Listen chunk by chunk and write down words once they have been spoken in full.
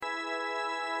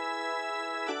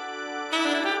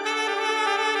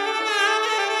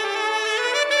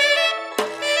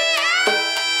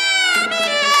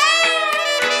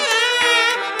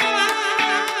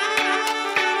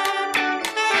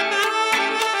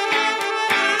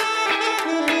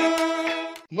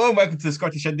and welcome to the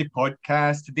Scottish Indie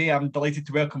Podcast. Today I'm delighted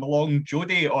to welcome along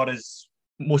Jodie, or as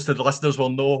most of the listeners will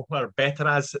know her better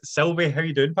as, Sylvie. How are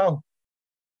you doing, pal?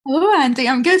 Hello, Andy.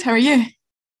 I'm good. How are you?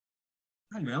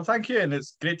 I'm well, thank you, and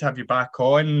it's great to have you back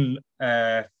on.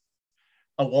 A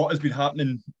lot has been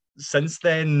happening since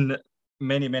then.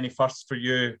 Many firsts for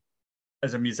you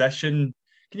as a musician.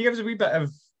 Can you give us a wee bit of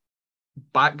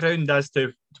background as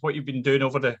to what you've been doing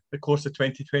over the course of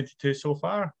 2022 so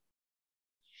far?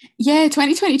 Yeah,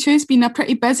 2022 has been a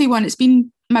pretty busy one. It's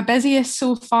been my busiest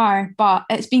so far, but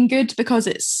it's been good because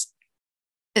it's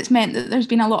meant that there's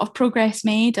been a lot of progress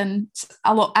made and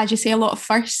a lot, as you say, a lot of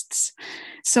firsts.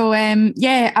 So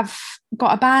yeah, I've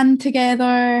got a band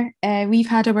together. We've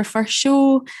had our first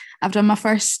show. I've done my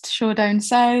first show down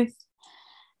south.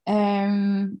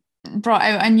 Brought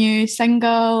out a new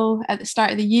single at the start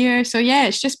of the year. So yeah,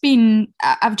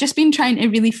 I've just been trying to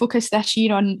really focus this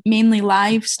year on mainly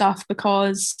live stuff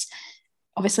because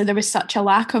obviously there was such a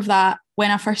lack of that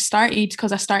when I first started,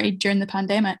 because I started during the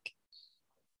pandemic.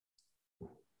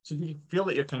 So do you feel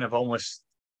that you're kind of almost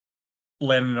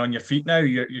learning on your feet now?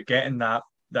 You're getting that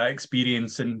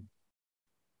experience and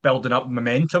building up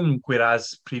momentum,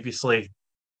 whereas previously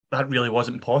that really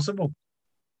wasn't possible.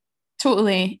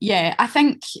 Totally, yeah. I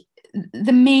think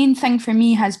the main thing for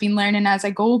me has been learning as I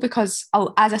go, because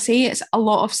as I say, it's a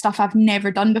lot of stuff I've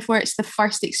never done before. It's the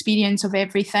first experience of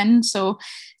everything. So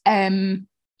the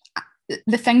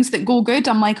things that go good,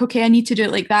 I'm like, okay, I need to do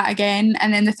it like that again.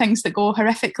 And then the things that go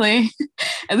horrifically,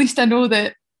 at least I know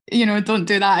that, don't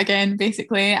do that again,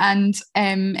 basically. And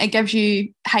it gives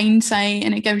you hindsight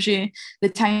and it gives you the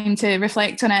time to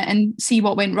reflect on it and see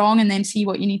what went wrong and then see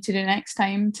what you need to do next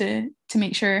time to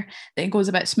make sure that it goes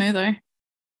a bit smoother.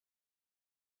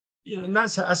 Yeah, and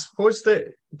that's, I suppose,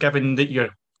 that given that you're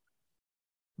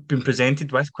being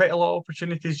presented with quite a lot of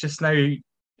opportunities just now,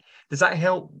 does that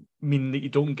help mean that you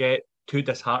don't get too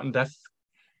disheartened if,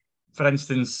 for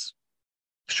instance,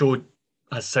 show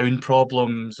has sound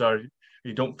problems or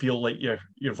you don't feel like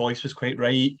your voice was quite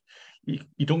right?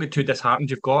 You don't get too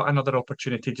disheartened. You've got another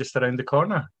opportunity just around the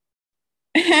corner.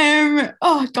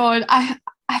 Oh God,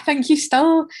 I think you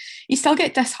still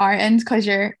get disheartened because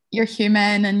you're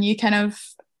human and you kind of,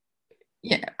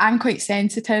 yeah, I'm quite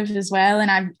sensitive as well,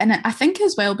 and I think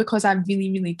as well because I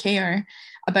really care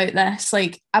about this.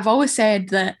 Like I've always said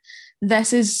that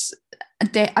this is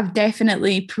I've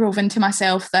definitely proven to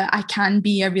myself that I can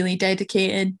be a really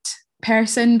dedicated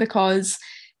person, because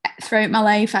throughout my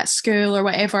life at school or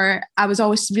whatever, I was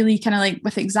always really kind of like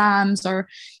with exams or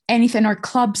anything or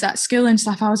clubs at school and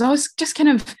stuff, I was always just kind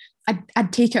of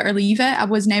I'd take it or leave it. I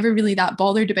was never really that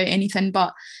bothered about anything,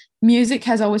 but music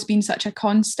has always been such a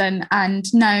constant,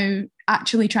 and now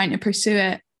actually trying to pursue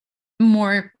it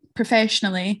more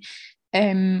professionally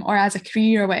or as a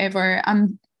career or whatever,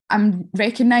 I'm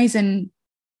recognizing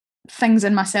things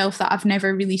in myself that I've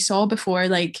never really saw before,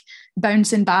 like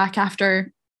bouncing back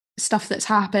after stuff that's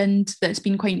happened that's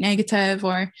been quite negative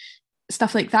or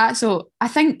stuff like that. So I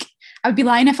think I would be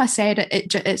lying if I said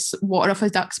it's water off a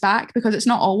duck's back, because it's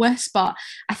not always, but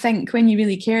I think when you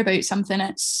really care about something,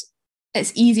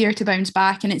 it's easier to bounce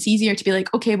back, and it's easier to be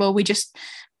like, okay, well, we just,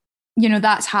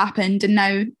 that's happened and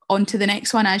now on to the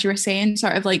next one, as you were saying,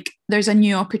 sort of like there's a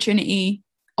new opportunity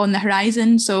on the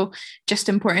horizon. So just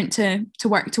important to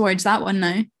work towards that one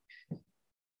now.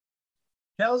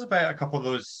 Tell us about a couple of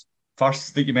those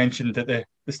firsts that you mentioned at the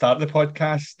start of the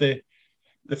podcast.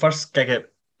 The first gig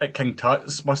at King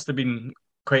Tut's must have been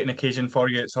quite an occasion for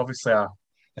you. It's obviously a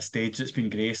stage that's been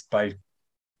graced by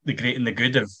the great and the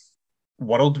good of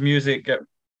world music. It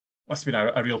must have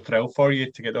been a real thrill for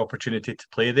you to get the opportunity to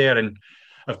play there. And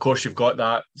of course, you've got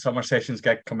that Summer Sessions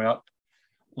gig coming up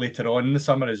later on in the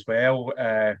summer as well,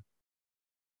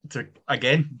 to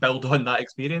again build on that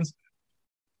experience.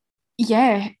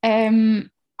 Yeah,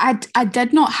 I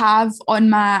did not have on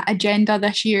my agenda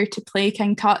this year to play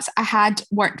King Tut's. I had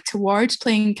worked towards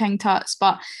playing King Tut's,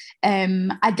 but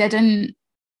I didn't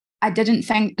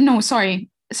think, no, sorry.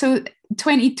 So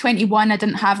 2021 I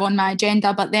didn't have on my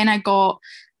agenda, but then I got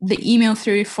the email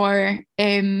through for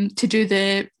to do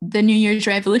the New Year's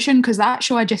Revolution, because that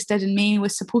show I just did in May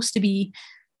was supposed to be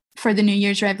for the New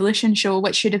Year's Revolution show,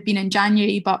 which should have been in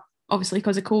January, but obviously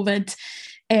because of COVID,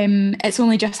 it's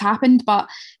only just happened. But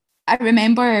I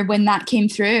remember when that came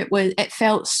through, it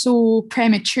felt so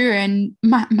premature in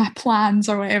my plans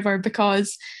or whatever,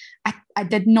 because I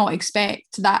did not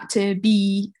expect that to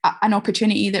be an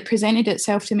opportunity that presented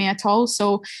itself to me at all.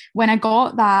 So when I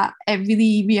got that, it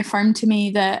really reaffirmed to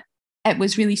me that it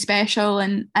was really special,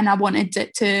 and I wanted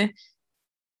it to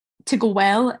go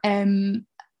well.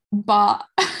 But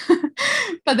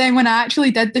But then when I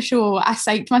actually did the show, I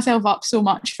psyched myself up so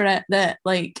much for it that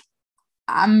like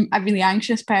I'm a really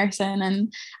anxious person,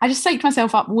 and I just psyched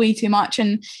myself up way too much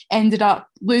and ended up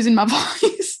losing my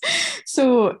voice.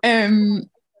 So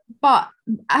but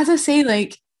as I say,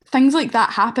 like things like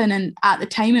that happen, and at the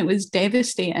time it was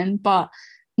devastating, but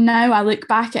now I look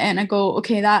back at it and I go,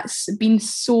 okay, that's been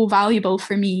so valuable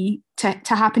for me to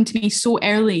happen to me so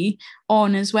early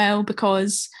on as well,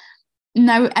 because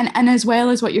now, and as well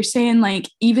as what you're saying, like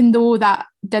even though that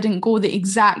didn't go the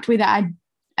exact way that I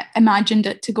imagined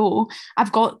it to go,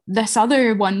 I've got this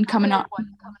other one coming up as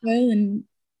well, and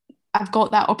I've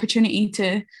got that opportunity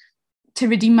to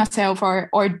redeem myself or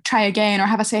try again or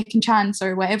have a second chance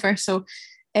or whatever. So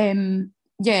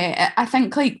yeah, I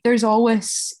think like there's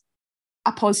always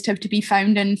a positive to be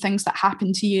found in things that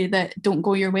happen to you that don't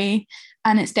go your way,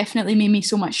 and it's definitely made me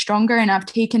so much stronger, and I've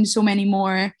taken so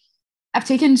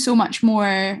much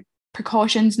more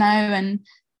precautions now and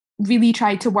really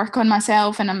tried to work on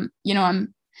myself, and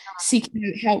I'm seeking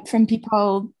out help from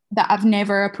people that I've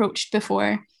never approached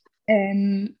before,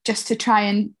 just to try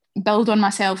and build on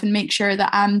myself and make sure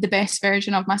that I'm the best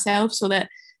version of myself, so that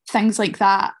things like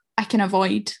that I can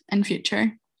avoid in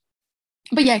future.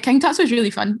 But yeah, King Tut's was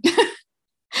really fun.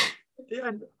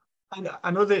 Yeah, and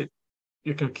I know that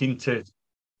you're kind of keen to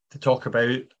talk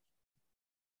about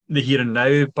the here and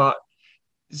now, but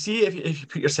see if you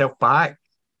put yourself back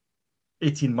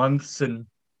 18 months and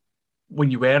when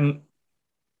you weren't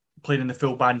playing in the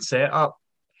full band setup,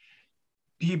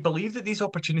 do you believe that these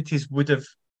opportunities would have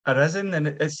arisen? And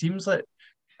it seems like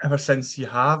ever since you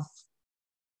have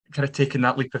kind of taken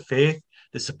that leap of faith,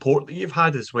 the support that you've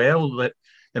had as well, that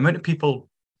the amount of people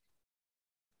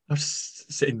are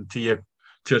sitting to you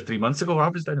 2 or 3 months ago. I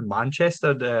was down in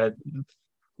Manchester.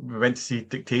 We went to see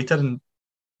Dictator, and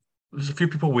there was a few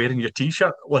people wearing your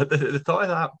T-shirt. Well, the thought of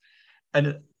that,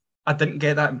 and I didn't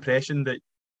get that impression that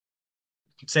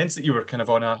sense that you were kind of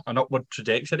on an upward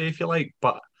trajectory, if you like.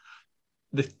 But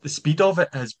the speed of it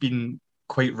has been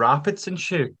quite rapid since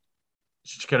you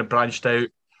kind of branched out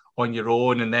on your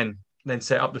own and then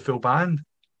set up the full band.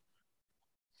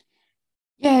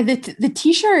 Yeah, the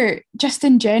t-shirt just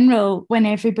in general, when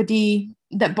everybody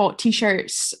that bought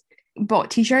t-shirts,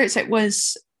 it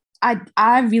was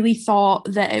I really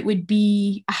thought that it would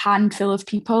be a handful of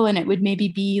people, and it would maybe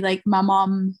be like my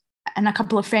mum and a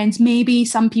couple of friends, maybe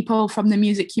some people from the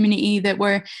music community that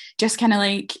were just kind of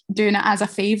like doing it as a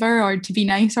favor or to be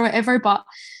nice or whatever. But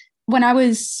when I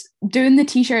was doing the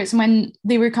t-shirts and when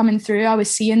they were coming through, I was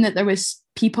seeing that there was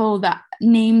people, that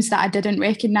names that I didn't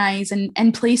recognize, and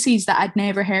in places that I'd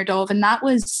never heard of. And that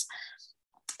was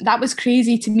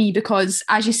crazy to me, because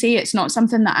as you say, it's not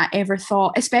something that I ever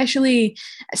thought, especially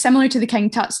similar to the King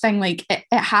Tut's thing, like it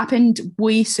happened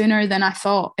way sooner than I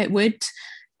thought it would.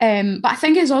 But I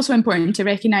think it's also important to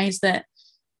recognize that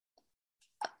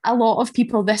a lot of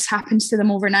people, this happens to them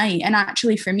overnight. And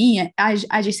actually for me,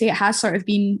 as you say, it has sort of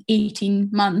been 18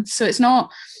 months. So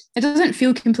it doesn't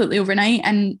feel completely overnight.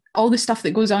 And all the stuff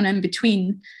that goes on in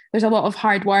between, there's a lot of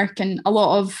hard work and a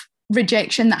lot of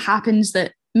rejection that happens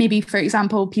that maybe, for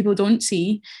example, people don't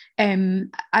see.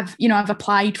 I've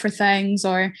applied for things,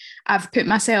 or I've put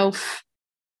myself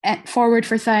forward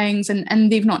for things,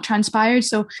 and they've not transpired.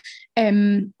 So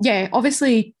yeah,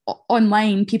 obviously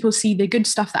online people see the good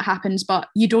stuff that happens, but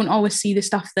you don't always see the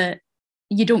stuff that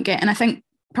you don't get. And I think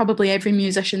probably every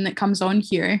musician that comes on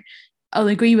here, I'll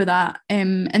agree with that,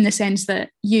 in the sense that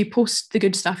you post the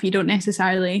good stuff, you don't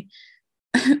necessarily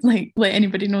like let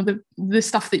anybody know the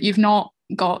stuff that you've not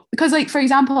got. Because like, for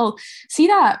example, see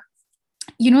that,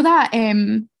 that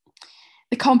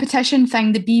the competition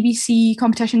thing, the BBC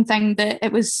competition thing, that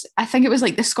I think it was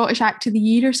like the Scottish Act of the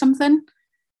Year or something.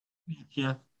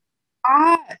 Yeah.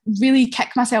 I really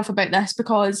kick myself about this,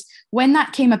 because when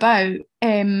that came about,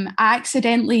 I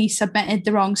accidentally submitted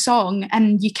the wrong song,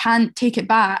 and you can't take it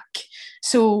back.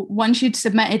 So once you'd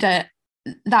submitted it,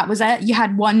 that was it. You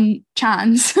had one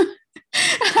chance.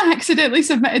 I accidentally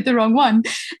submitted the wrong one.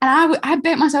 And I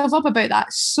bet myself up about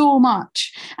that so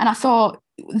much. And I thought,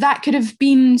 that could have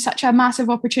been such a massive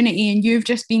opportunity, and you've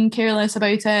just been careless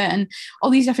about it, and all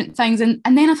these different things. And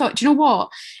then I thought, do you know what?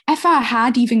 If I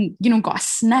had even, got a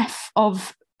sniff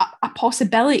of a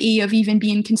possibility of even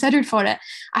being considered for it,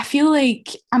 I feel like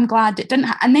I'm glad it didn't.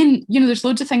 And then, there's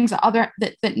loads of things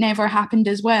that never happened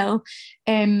as well,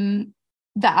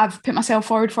 that I've put myself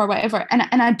forward for, whatever.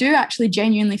 And I do actually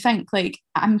genuinely think, like,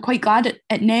 I'm quite glad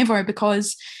it never,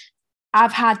 because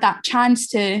I've had that chance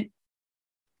to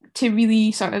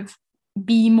really sort of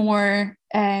be more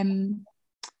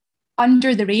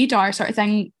under the radar sort of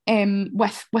thing,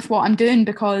 with what I'm doing.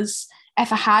 Because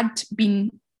if I had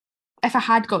been if I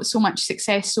had got so much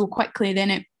success so quickly,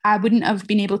 then I wouldn't have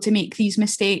been able to make these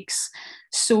mistakes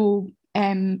so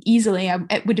easily.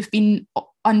 It would have been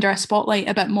under a spotlight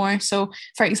a bit more. So,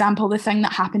 for example, the thing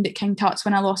that happened at King Tut's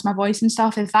when I lost my voice and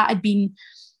stuff, if that had been,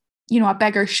 you know, a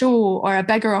bigger show or a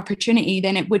bigger opportunity,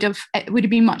 then it would have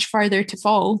been much further to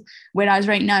fall. Whereas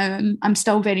right now, I'm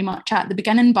still very much at the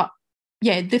beginning. But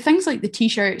yeah, the things like the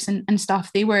t-shirts and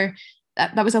stuff,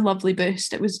 that was a lovely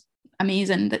boost. It was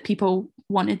amazing that people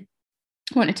wanted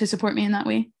to support me in that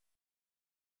way.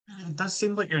 It does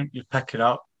seem like you're picking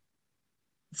up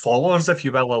followers, if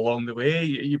you will, along the way.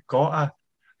 You've got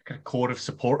a core of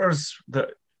supporters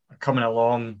that are coming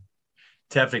along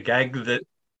to every gig that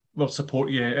will support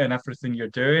you in everything you're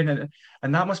doing,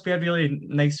 and that must be a really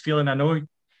nice feeling. I know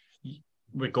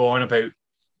we go on about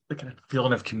the kind of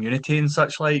feeling of community and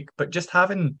such like, but just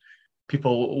having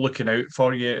people looking out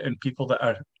for you and people that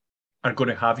are going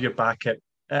to have your back at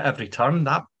every turn,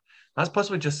 that's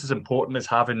possibly just as important as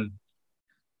having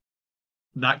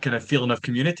that kind of feeling of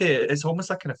community. It's almost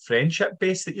like a kind of friendship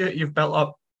base that you've built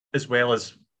up as well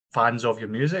as fans of your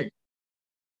music.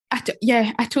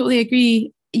 Yeah, I totally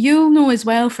agree. You'll know as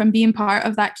well from being part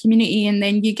of that community, and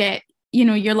then you get, you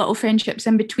know, your little friendships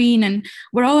in between, and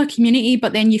we're all a community,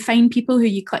 but then you find people who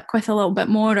you click with a little bit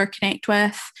more or connect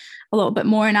with a little bit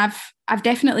more. And I've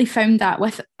definitely found that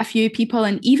with a few people,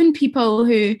 and even people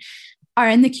who are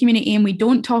in the community and we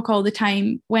don't talk all the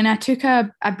time. When I took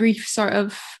a brief sort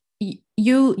of,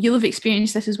 you'll have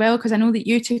experienced this as well, because I know that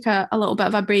you took a little bit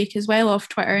of a break as well off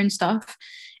Twitter and stuff,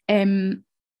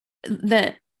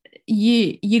 that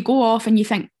you go off and you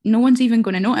think no one's even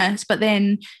going to notice, but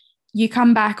then you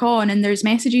come back on and there's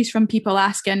messages from people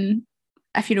asking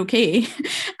if you're okay.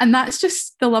 And that's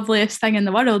just the loveliest thing in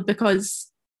the world, because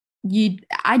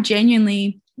I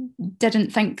genuinely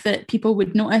didn't think that people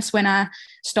would notice when I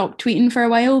stopped tweeting for a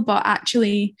while, but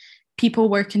actually people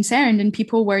were concerned, and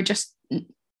people were just,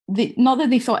 not that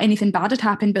they thought anything bad had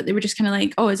happened, but they were just kind of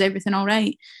like, oh, is everything all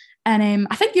right? And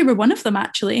I think you were one of them,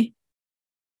 actually.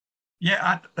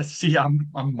 Yeah, I see. I'm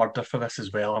murder for this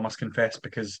as well, I must confess,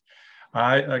 because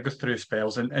I go through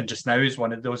spells, and just now is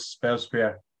one of those spells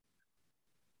where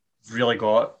I've really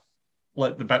got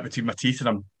like the bit between my teeth, and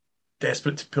I'm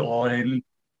desperate to put on and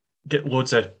get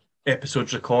loads of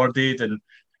episodes recorded, and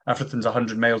everything's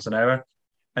 100 miles an hour.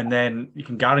 And then you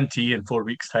can guarantee in 4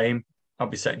 weeks' time, I'll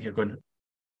be sitting here going,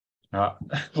 nah,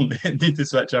 I need to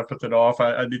switch everything off.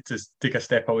 I need to take a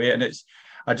step away. And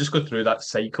I just go through that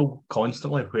cycle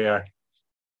constantly where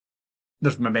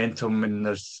there's momentum and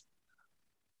there's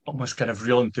almost kind of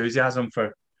real enthusiasm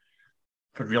for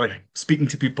really speaking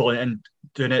to people and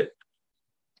doing it,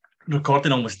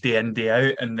 recording almost day in, day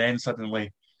out. And then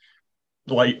suddenly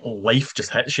like life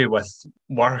just hits you with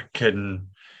work and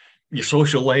your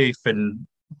social life and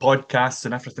podcasts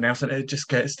and everything else, and it just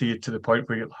gets to you to the point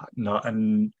where you're like, no,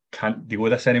 and can't deal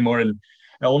with this anymore. And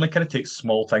it only kind of takes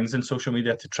small things in social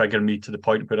media to trigger me to the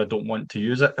point where I don't want to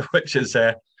use it, which is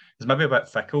maybe a bit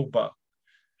fickle, but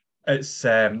it's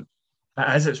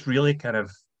really kind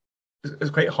of, it's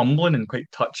quite humbling and quite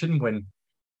touching when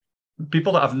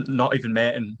people that I've not even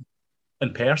met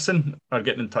in person are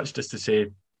getting in touch just to say,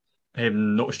 hey,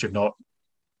 noticed you've not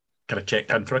kind of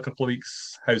checked in for a couple of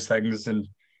weeks. How's things? And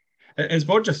it's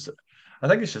more just, I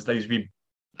think it's just these wee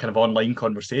kind of online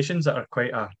conversations that are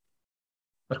quite a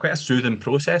soothing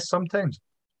process sometimes.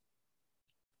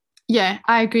 Yeah,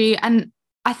 I agree, and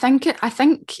I think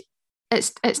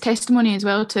it's testimony as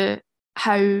well to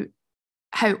how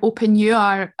open you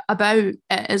are about it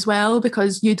as well,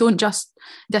 because you don't just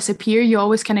disappear. You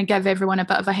always kind of give everyone a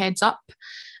bit of a heads up.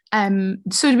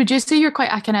 So would you say you're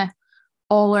quite a kind of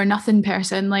all or nothing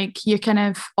person? Like you're kind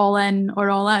of all in or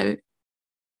all out?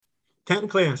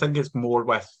 Technically, I think it's more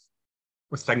with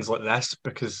things like this,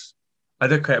 because I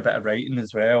do quite a bit of writing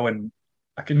as well, and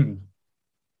I can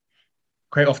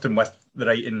quite often with the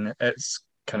writing, it's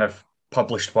kind of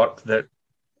published work that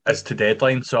is to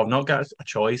deadline. So I've not got a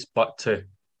choice but to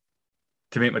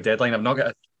make my deadline. I've not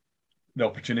got the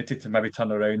opportunity to maybe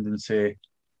turn around and say,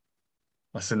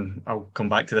 listen, I'll come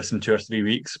back to this in 2 or 3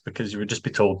 weeks, because you would just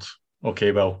be told,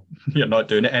 okay, well, you're not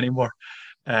doing it anymore.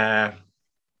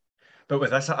 But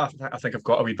with this, I think I've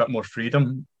got a wee bit more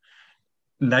freedom.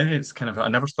 Now it's kind of, I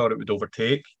never thought it would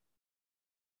overtake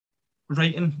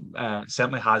writing.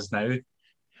 Certainly has now.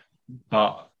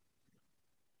 But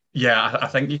yeah, I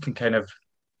think you can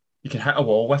hit a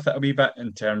wall with it a wee bit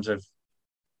in terms of,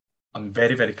 I'm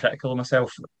very, very critical of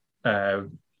myself.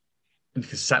 And you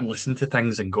can sit and listen to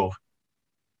things and go,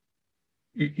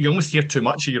 you almost hear too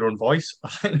much of your own voice. I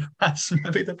think that's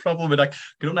maybe the problem. And I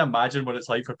can only imagine what it's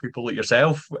like for people like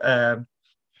yourself.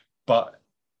 But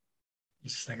you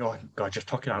just think, oh God, you're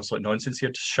talking absolute nonsense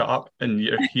here. Just shut up. And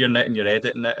you're hearing it and you're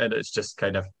editing it, and it's just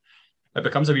kind of it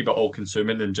becomes a wee bit all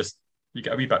consuming, and just you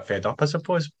get a wee bit fed up, I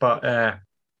suppose. But I,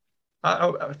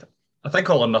 I, I think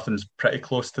all or nothing's pretty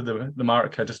close to the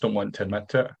mark. I just don't want to admit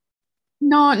to it.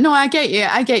 No, no, I get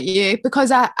you,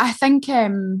 because I think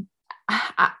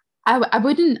I, I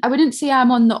wouldn't say I'm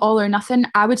on the all or nothing.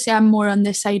 I would say I'm more on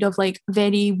the side of like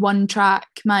very one track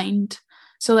mind.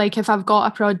 So like if I've got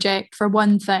a project for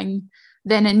one thing,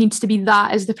 then it needs to be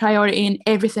that as the priority, and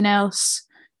everything else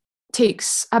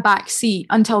takes a back seat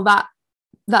until that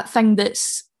thing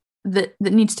that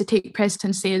needs to take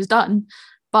presidency is done.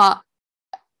 But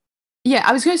yeah,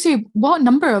 I was going to say, what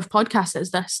number of podcasts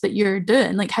is this that you're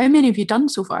doing? Like, how many have you done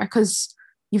so far? Because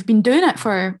you've been doing it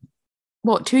for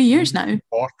what, 2 years now?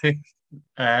 40.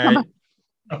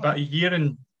 About a year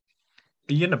and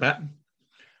a bit.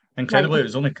 Incredibly, Right. it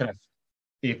was only kind of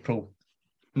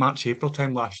March, April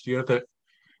time last year that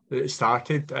it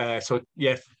started. So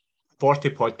yeah, 40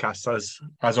 podcasts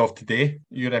as of today.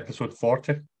 You're episode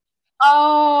 40.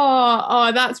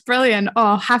 Oh, that's brilliant.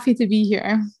 Oh, happy to be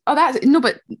here. Oh, that's no,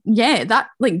 but yeah, that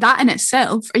like that in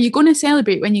itself. Are you going to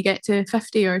celebrate when you get to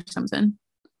 50 or something?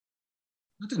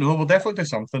 I don't know. We'll definitely do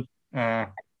something.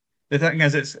 The thing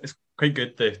is, it's quite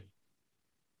good to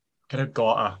kind of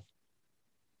got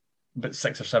about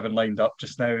 6 or 7 lined up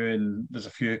just now, and there's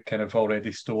a few kind of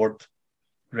already stored,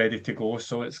 ready to go.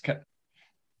 So it's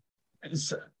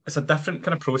it's a different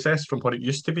kind of process from what it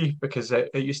used to be, because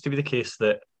it used to be the case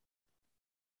that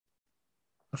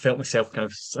I felt myself kind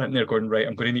of sitting there going, right,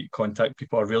 I'm going to need to contact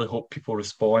people. I really hope people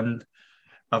respond.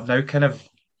 I've now kind of,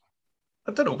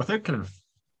 I don't know, without kind of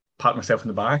pat myself in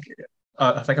the back,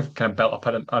 I think I've kind of built up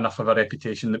enough of a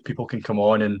reputation that people can come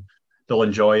on and they'll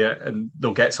enjoy it and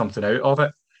they'll get something out of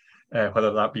it,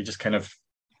 whether that be just kind of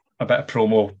a bit of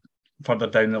promo further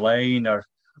down the line or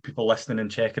people listening and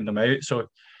checking them out. So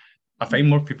I find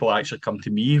more people actually come to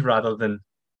me rather than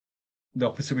the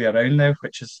opposite way around now,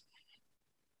 which is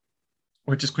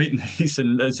quite nice,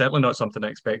 and it's certainly not something I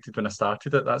expected when I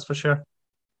started it, that's for sure.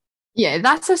 Yeah,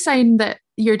 that's a sign that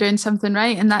you're doing something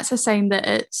right, and that's a sign that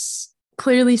it's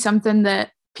clearly something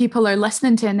that people are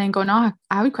listening to and then going, "Oh,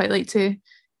 I would quite like to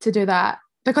do that,"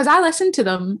 because I listen to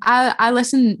them. I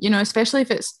listen, especially if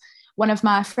it's one of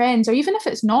my friends, or even if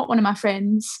it's not one of my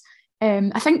friends.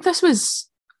 I think this was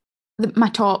my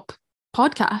top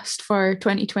podcast for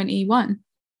 2021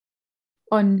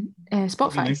 on That'd be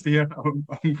Spotify. nice to hear. I'm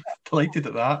delighted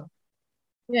at that.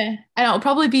 Yeah, and it'll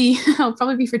probably be it'll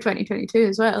probably be for 2022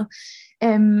 as well.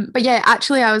 But yeah,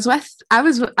 actually, I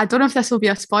don't know if this will be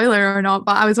a spoiler or not,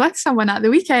 but I was with someone at the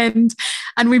weekend,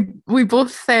 and we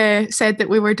both said that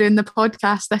we were doing the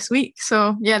podcast this week.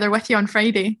 So yeah, they're with you on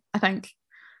Friday, I think.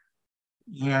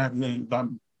 Yeah, I mean,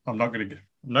 I'm not going to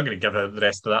give the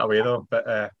rest of that away though.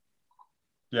 But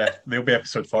yeah, they'll be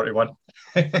episode 41.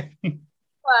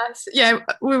 Yes. Yeah,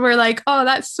 we were like, oh,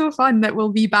 that's so fun that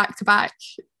we'll be back to back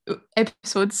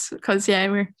episodes, because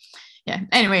yeah.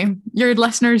 Anyway, your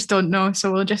listeners don't know,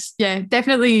 so we'll just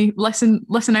definitely listen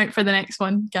out for the next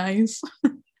one, guys.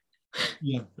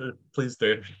 Yeah, please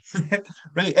do.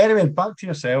 Right. Anyway, back to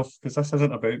yourself, because this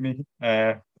isn't about me.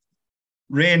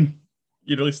 Rain,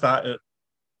 you really started at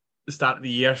the start of the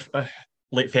year,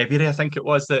 late February, I think it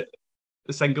was, that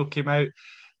the single came out.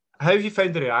 How have you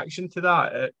found the reaction to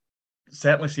that? It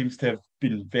certainly seems to have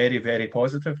been very, very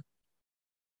positive.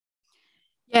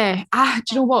 Yeah, do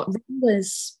you know what?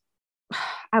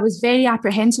 I was very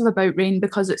apprehensive about Rain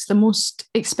because it's the most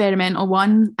experimental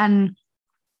one, and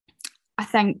I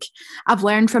think I've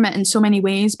learned from it in so many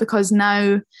ways, because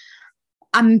now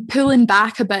I'm pulling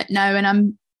back a bit now,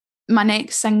 and my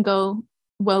next single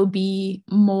will be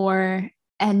more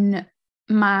in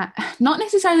my, not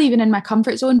necessarily even in my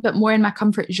comfort zone, but more in my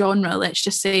comfort genre, let's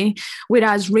just say.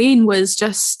 Whereas Rain was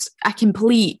just a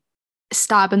complete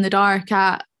stab in the dark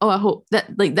at, oh, I hope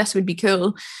that like this would be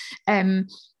cool.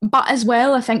 But as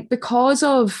well, I think because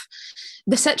of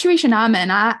the situation I'm in,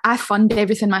 I fund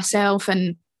everything myself,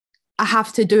 and I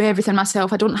have to do everything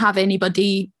myself. I don't have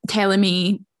anybody telling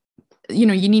me, you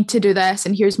need to do this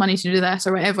and here's money to do this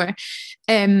or whatever.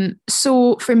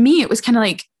 So for me, it was kind of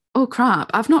like, oh crap,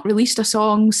 I've not released a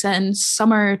song since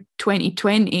summer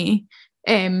 2020.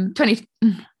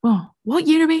 Well, what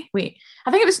year are we? Wait,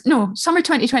 I think it was, no, summer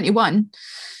 2021.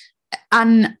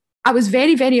 And I was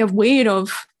very, very aware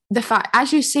of the fact,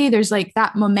 as you say, there's like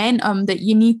that momentum that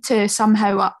you need to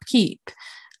somehow upkeep.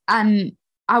 And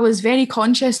I was very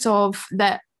conscious of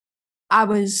that. I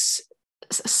was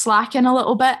slacking a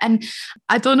little bit, and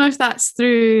I don't know if that's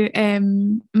through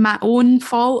my own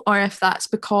fault or if that's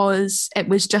because it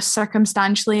was just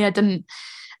circumstantially I didn't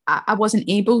I wasn't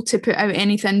able to put out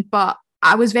anything, but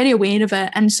I was very aware of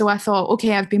it. And so I thought,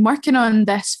 okay, I've been working on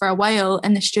this for a while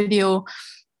in the studio.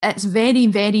 It's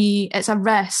it's a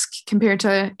risk compared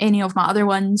to any of my other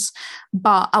ones,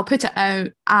 but I'll put it out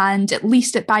and at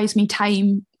least it buys me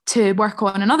time to work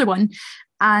on another one.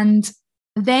 And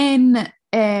then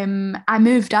I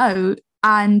moved out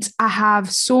and I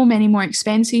have so many more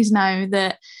expenses now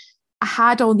that I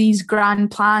had all these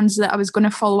grand plans that I was going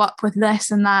to follow up with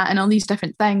this and that and all these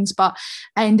different things, but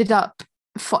it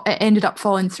ended up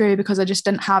falling through because I just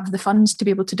didn't have the funds to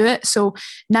be able to do it. So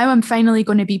now I'm finally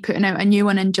going to be putting out a new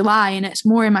one in July and it's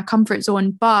more in my comfort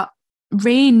zone. But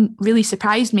Rain really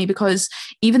surprised me because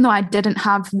even though I didn't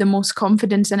have the most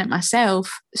confidence in it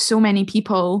myself, so many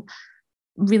people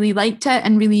really liked it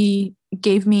and really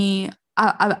gave me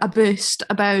a boost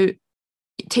about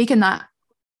taking that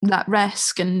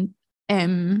risk. And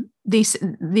they've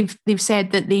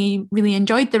said that they really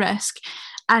enjoyed the risk.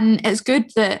 And it's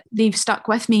good that they've stuck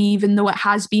with me, even though it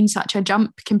has been such a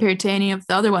jump compared to any of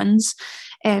the other ones,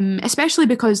 especially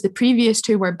because the previous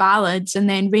two were ballads and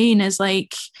then Rain is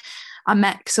like a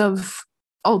mix of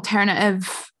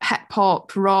alternative, hip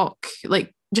hop, rock,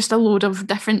 like just a load of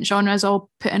different genres all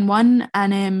put in one.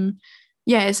 And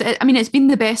it's been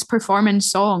the best performing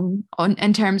song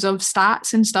in terms of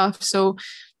stats and stuff. So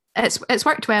it's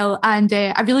worked well. And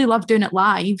I really love doing it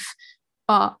live.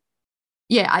 But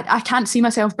yeah, I can't see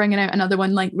myself bringing out another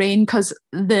one like Rain because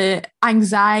the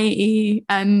anxiety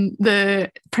and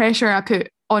the pressure I put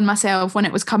on myself when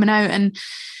it was coming out and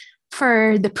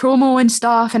for the promo and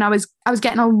stuff. And I was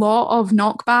getting a lot of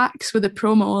knockbacks with the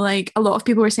promo. Like a lot of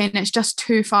people were saying it's just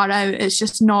too far out. It's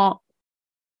just not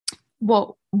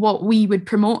what we would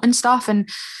promote and stuff. And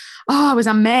I was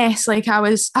a mess. Like I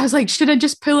was like, should I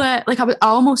just pull it? Like I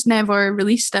almost never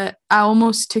released it. I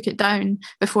almost took it down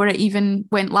before it even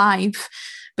went live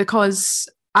because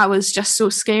I was just so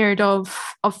scared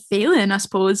of failing, I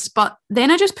suppose. But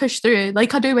then I just pushed through,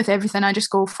 like I do with everything. I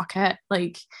just go, fuck it.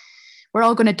 Like we're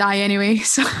all going to die anyway.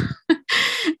 So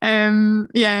and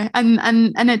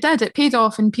it did. It paid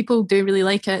off, and people do really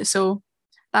like it. So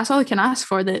that's all I can ask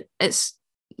for. That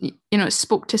it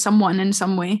spoke to someone in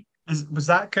some way. Was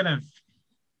that kind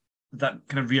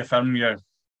of reaffirm your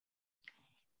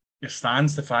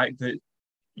stance, the fact that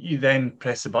you then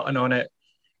press the button on it,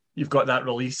 you've got that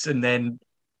release, and then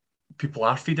people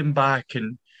are feeding back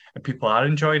and people are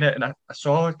enjoying it. And I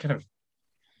saw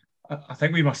I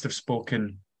think we must have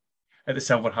spoken at the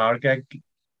Silver Har gig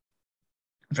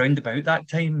round about that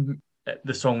time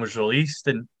the song was released,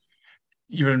 and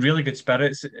you were in really good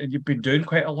spirits, and you've been doing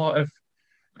quite a lot of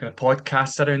kind of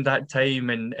podcasts around that time,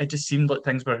 and it just seemed like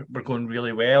things were going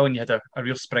really well, and you had a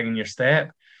real spring in your step,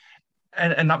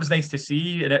 and that was nice to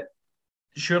see, and it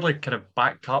surely kind of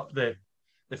backed up the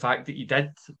fact that you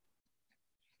did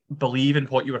believe in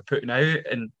what you were putting out,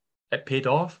 and it paid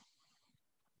off.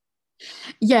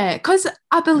 Yeah, because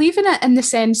I believe in it in the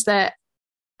sense that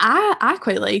I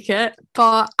quite like it,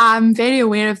 but I'm very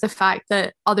aware of the fact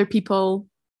that other people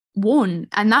won't,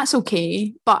 and that's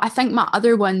okay. But I think my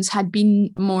other ones had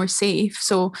been more safe.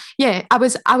 So yeah, I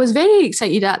was very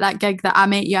excited at that gig that I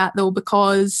met you at though,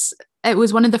 because it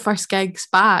was one of the first gigs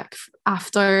back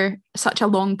after such a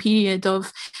long period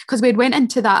of, because we had went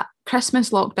into that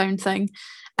Christmas lockdown thing,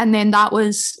 and then that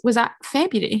was that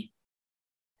February.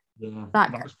 Yeah,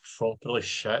 that was properly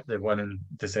shit. The one in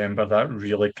December, that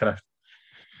really kind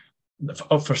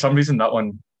of, for some reason, that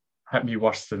one hit me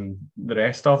worse than the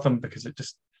rest of them because it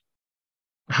just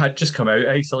had just come out of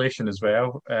isolation as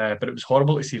well. But it was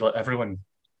horrible to see like everyone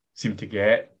seemed to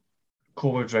get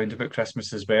COVID round about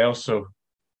Christmas as well. So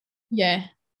yeah,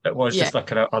 it was just like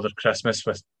kind of other Christmas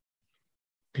with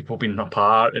people being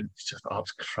apart, and it's just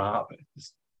was crap.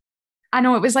 I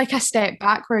know it was like a step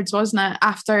backwards, wasn't it?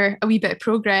 After a wee bit of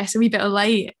progress, a wee bit of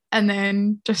light, and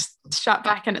then just shut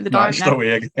back into the darkness. Matched away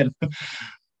again.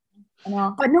 I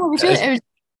know. But no, it was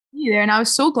there, and I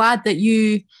was so glad that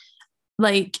you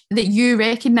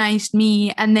recognized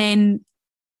me and then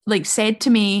like said to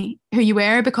me who you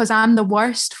were, because I'm the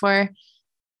worst for.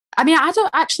 I mean, I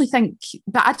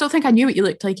don't think I knew what you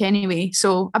looked like anyway.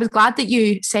 So I was glad that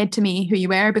you said to me who you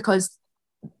were, because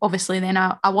obviously then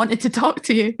I wanted to talk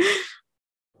to you.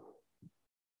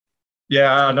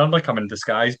 Yeah, I normally come in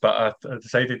disguise, but I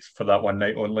decided for that one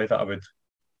night only that I would.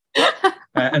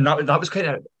 And that was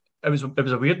it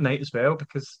was a weird night as well,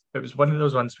 because it was one of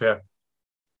those ones where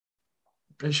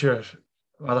pretty sure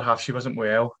the other half, she wasn't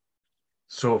well,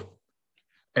 so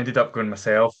ended up going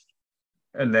myself,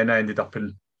 and then I ended up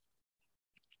in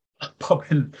a pub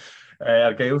in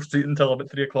Argyle Street until about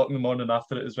 3 o'clock in the morning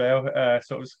after it as well.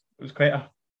 So it was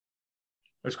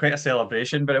quite a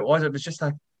celebration, but it was just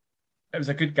a it was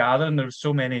a good gathering. There was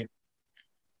so many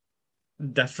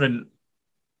different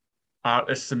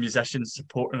artists and musicians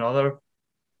supporting other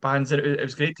bands. It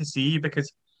was great to see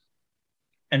because,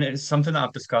 and it's something that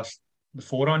I've discussed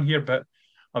before on here, but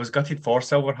I was gutted for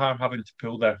Silverhair having to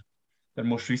pull their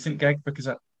most recent gig because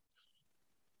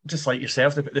just like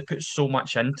yourself, they put so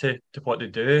much into what they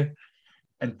do,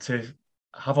 and to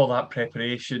have all that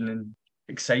preparation and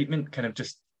excitement kind of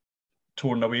just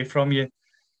torn away from you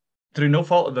through no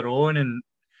fault of their own. And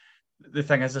the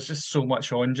thing is, there's just so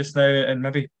much on just now, and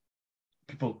maybe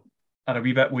people are a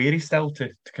wee bit wary still to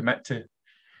commit to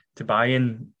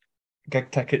buying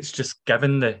gig tickets, just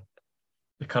given the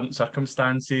current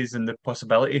circumstances and the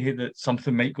possibility that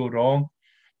something might go wrong.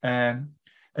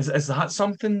 Is that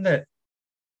something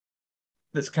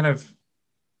that's kind of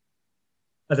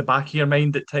at the back of your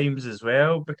mind at times as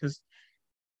well? Because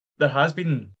there has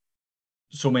been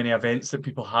so many events that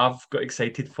people have got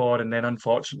excited for, and then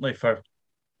unfortunately, for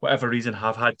whatever reason,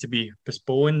 have had to be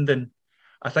postponed. And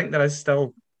I think there is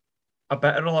still a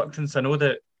bit of reluctance. I know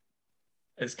that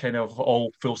it's kind of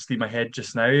all full steam ahead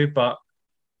just now, but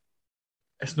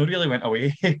it's not really went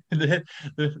away.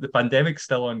 The pandemic's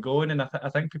still ongoing, and I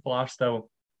think people are still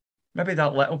maybe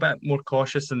that little bit more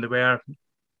cautious than they were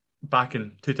back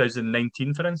in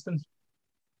 2019, for instance.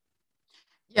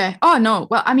 Yeah. Oh no.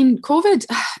 Well, I mean, COVID,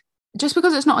 just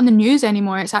because it's not on the news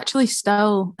anymore, it's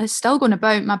still going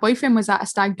about. My boyfriend was at a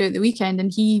stag do at the weekend,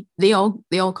 and they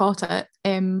all caught it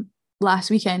last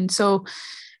weekend. So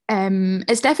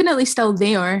it's definitely still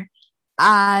there.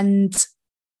 And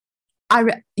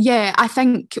I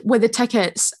think with the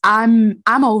tickets, I'm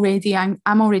already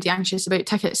anxious about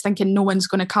tickets, thinking no one's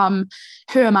going to come.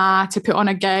 Who am I to put on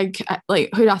a gig? Like,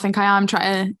 who do I think I am,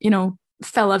 trying to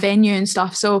fill a venue and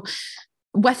stuff? So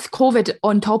with COVID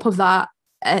on top of that,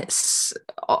 it's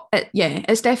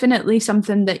definitely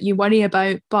something that you worry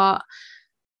about. But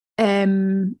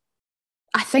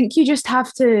I think you just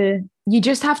have to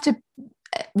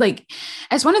like,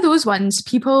 it's one of those ones.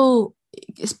 People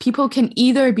can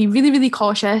either be really, really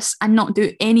cautious and not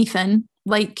do anything,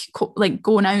 like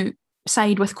going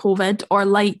outside with COVID, or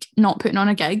like not putting on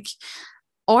a gig,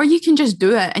 or you can just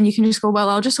do it and you can just go, well,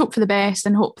 I'll just hope for the best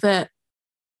and hope that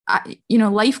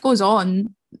life goes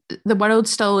on. The world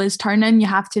still is turning. You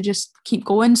have to just keep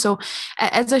going. So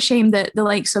it's a shame that the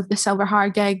likes of the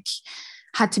Silverhair gig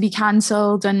had to be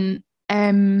cancelled, and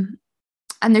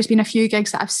there's been a few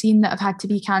gigs that I've seen that have had to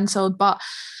be cancelled, but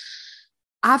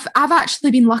I've actually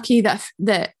been lucky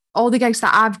that all the gigs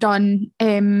that I've done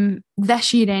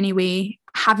this year anyway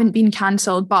haven't been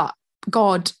cancelled. But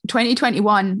God,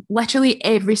 2021, literally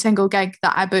every single gig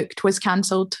that I booked was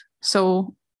cancelled.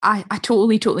 So I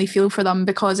totally feel for them,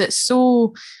 because it's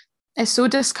so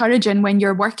discouraging when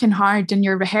you're working hard and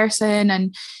you're rehearsing,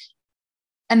 and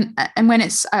when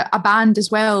it's a band as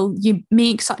well, you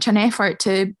make such an effort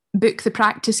to book the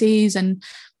practices, and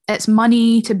it's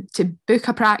money to book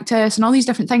a practice and all these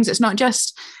different things. It's not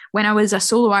just when I was a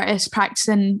solo artist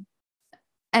practicing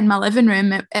in my living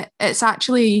room. It's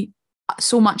actually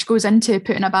so much goes into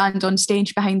putting a band on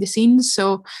stage behind the scenes.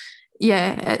 So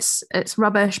yeah, it's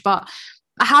rubbish, but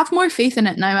I have more faith in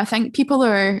it now. I think people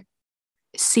are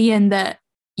seeing that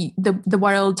the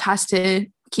world has to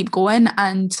keep going,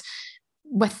 and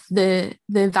with the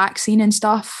vaccine and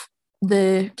stuff,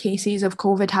 the cases of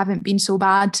COVID haven't been so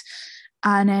bad.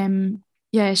 And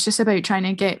it's just about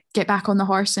trying to get back on the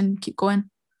horse and keep going.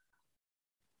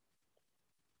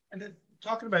 And then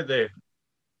talking about the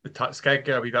Tuts gig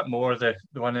a wee bit more, the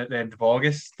one at the end of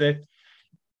August, the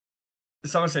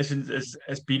summer sessions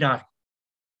has been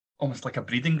almost like a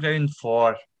breeding ground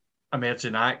for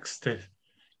emerging acts to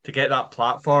get that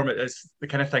platform. It's the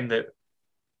kind of thing that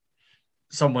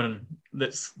someone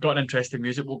that's got an interest in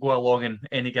music will go along in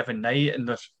any given night, and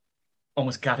they're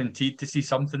almost guaranteed to see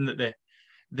something that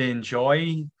they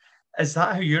enjoy. Is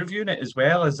that how you're viewing it as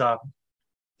well, as a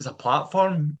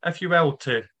platform, if you will,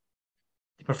 to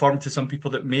perform to some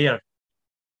people that may or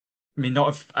may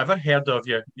not have ever heard of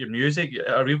your music,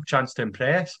 a real chance to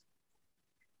impress?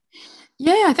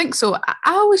 Yeah, I think so. I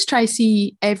always try to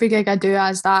see every gig I do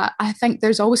as that. I think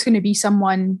there's always going to be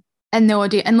someone in the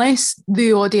audience, unless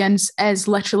the audience is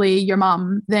literally your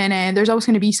mum, then there's always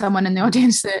going to be someone in the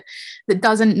audience that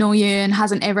doesn't know you and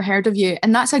hasn't ever heard of you.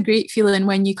 And that's a great feeling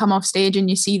when you come off stage and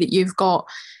you see that you've got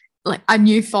like a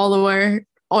new follower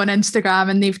on Instagram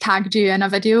and they've tagged you in a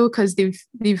video because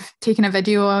they've taken a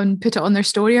video and put it on their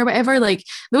story or whatever. Like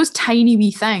those tiny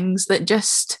wee things that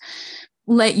just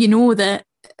let you know that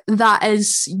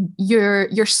is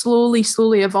you're slowly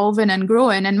evolving and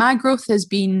growing. And my growth has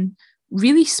been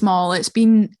really small. It's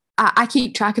been, I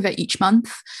keep track of it each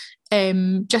month,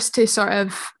 just to sort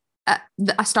of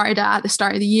I started at the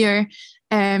start of the year,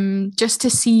 just to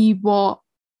see what,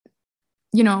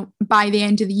 by the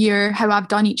end of the year, how I've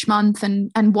done each month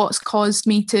and what's caused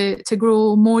me to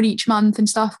grow more each month and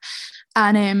stuff.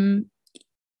 And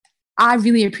I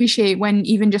really appreciate when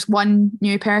even just one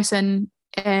new person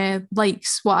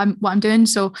likes what I'm doing.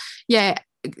 So yeah,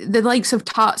 the likes of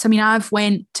Tuts. I mean, I've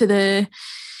went to the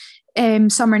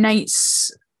Summer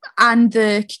Nights and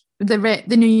the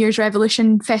New Year's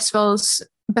Revolution festivals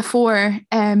before,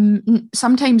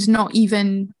 sometimes not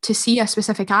even to see a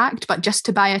specific act, but just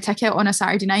to buy a ticket on a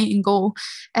Saturday night and go.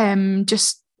 And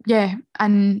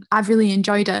I've really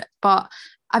enjoyed it. But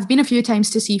I've been a few times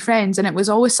to see Friends, and it was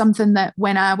always something that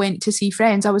when I went to see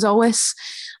Friends, I was always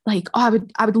like, oh,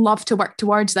 I would love to work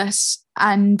towards this.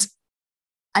 And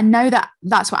now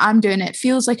that's what I'm doing, it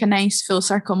feels like a nice full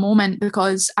circle moment,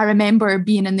 because I remember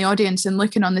being in the audience and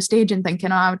looking on the stage and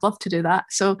thinking, oh, I would love to do that.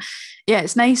 So yeah,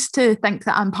 it's nice to think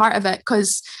that I'm part of it,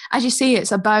 because as you say,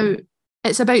 it's about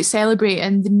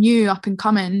celebrating the new up and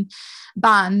coming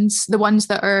bands, the ones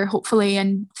that are hopefully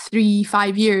in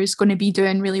 3-5 years going to be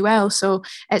doing really well. So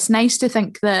it's nice to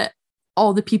think that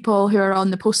all the people who are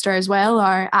on the poster as well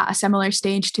are at a similar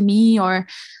stage to me, or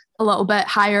a little bit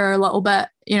higher, a little bit,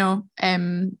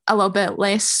 a little bit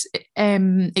less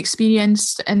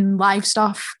experienced in live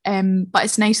stuff. But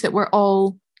it's nice that we're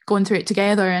all going through it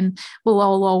together, and we'll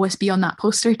all always be on that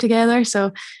poster together.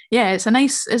 So yeah, it's a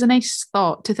nice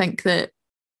thought to think that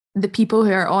the people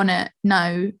who are on it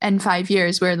now in 5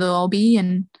 years, where they'll all be,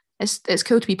 and it's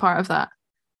cool to be part of that.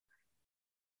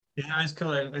 Yeah, it's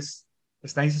cool. It's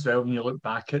nice as well when you look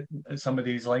back at some of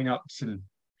these lineups and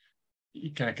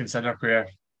you kind of consider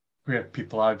where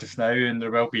people are just now, and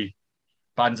there will be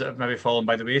bands that have maybe fallen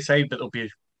by the wayside, but there'll be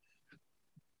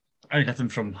anything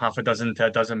from half a dozen to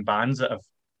a dozen bands that have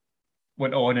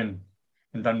went on and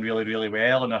done really, really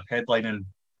well and are headlining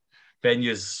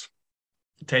venues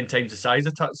 10 times the size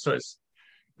of Tuts. So it's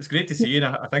great to see, and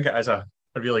I think it is a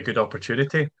really good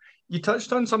opportunity. You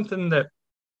touched on something that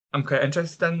I'm quite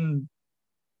interested in.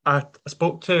 I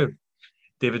spoke to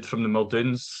David from the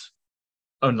Muldoons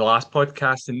on the last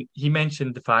podcast, and he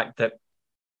mentioned the fact that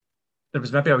there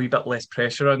was maybe a wee bit less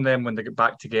pressure on them when they got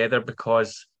back together,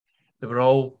 because they were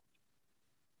all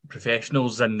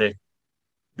professionals in the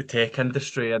tech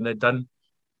industry, and they'd done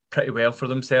pretty well for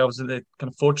themselves, and they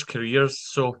kind of forged careers.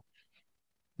 So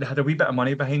they had a wee bit of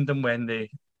money behind them when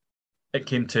it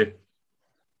came to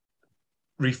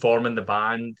reforming the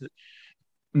band,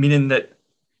 meaning that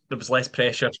there was less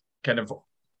pressure kind of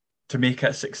to make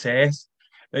it a success.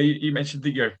 Now, you mentioned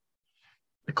that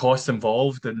the costs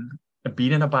involved and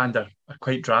being in a band are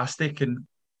quite drastic, and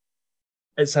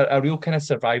it's a real kind of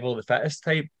survival of the fittest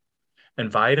type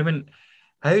environment.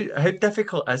 How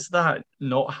difficult is that,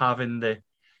 not having the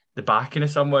backing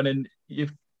of someone? And you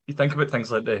think about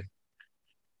things like the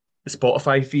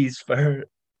Spotify fees for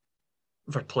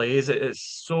plays.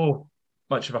 It's so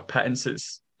much of a pittance.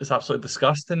 It's absolutely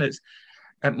disgusting.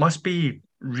 It must be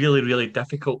really, really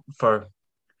difficult for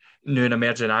new and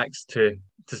emerging acts to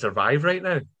survive right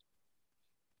now.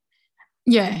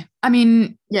 Yeah, I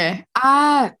mean, yeah,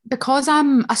 because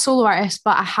I'm a solo artist,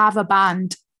 but I have a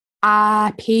band,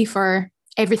 I pay for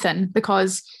everything,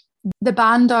 because the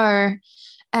band are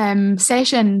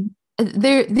session.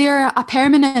 They're a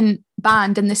permanent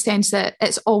band in the sense that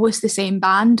it's always the same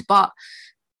band, but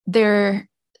they're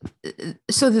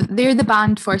the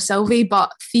band for Sylvie,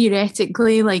 but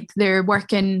theoretically, like, they're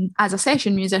working as a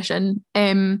session musician.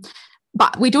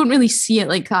 But we don't really see it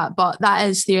like that, but that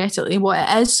is theoretically what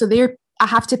it is. So I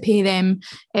have to pay them.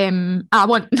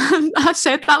 I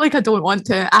said that like I don't want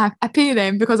to. I pay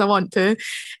them because I want to.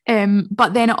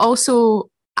 But then also,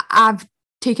 I've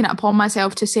taken it upon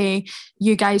myself to say,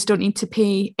 you guys don't need to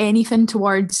pay anything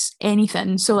towards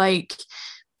anything. So like,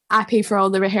 I pay for all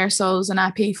the rehearsals, and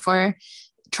I pay for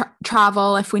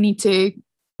travel if we need to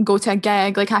go to a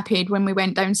gig. Like, I paid when we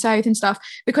went down south and stuff,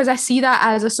 because I see that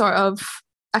as a sort of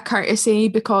a courtesy,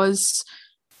 because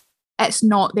it's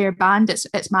not their band,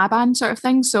 it's my band, sort of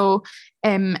thing. So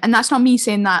and that's not me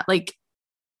saying that like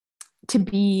to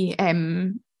be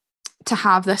to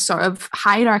have this sort of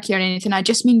hierarchy or anything. I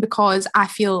just mean because I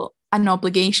feel an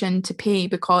obligation to pay,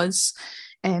 because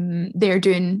they're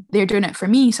doing it for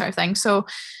me, sort of thing. So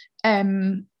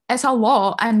it's a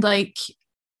lot, and like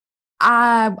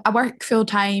I work full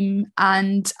time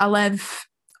and I live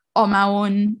on my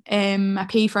own. I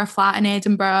pay for a flat in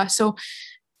Edinburgh, so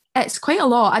it's quite a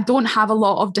lot. I don't have a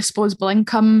lot of disposable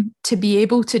income to be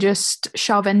able to just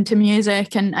shove into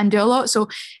music and do a lot. So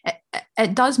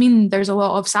it does mean there's a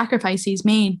lot of sacrifices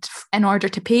made in order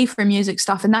to pay for music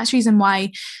stuff. And that's the reason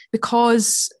why,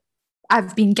 because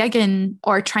I've been gigging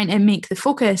or trying to make the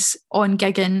focus on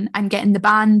gigging and getting the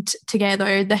band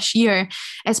together this year,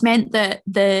 it's meant that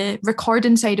the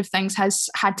recording side of things has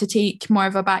had to take more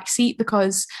of a back seat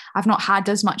because I've not had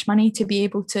as much money to be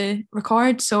able to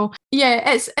record. So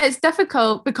yeah, it's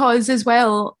difficult because as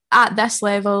well at this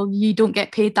level you don't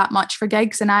get paid that much for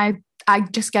gigs, and I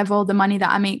just give all the money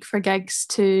that I make for gigs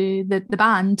to the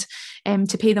band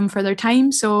to pay them for their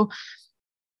time. So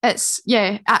it's,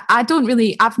 yeah, I don't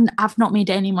really, I've not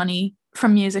made any money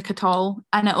from music at all,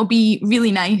 and it'll be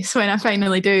really nice when I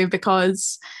finally do,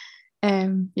 because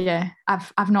yeah,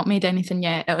 I've not made anything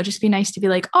yet. It'll just be nice to be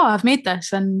like, oh, I've made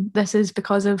this, and this is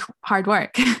because of hard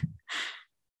work.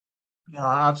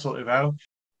 Yeah, absolutely well.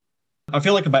 I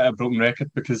feel like a bit of a broken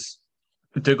record because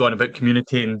we do go on about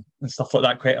community and stuff like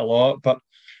that quite a lot, but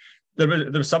there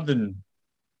was something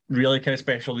really kind of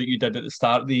special that you did at the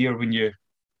start of the year when you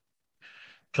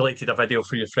collected a video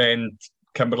for your friend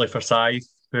Kimberly Forsyth,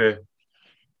 who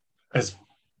has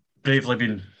bravely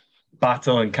been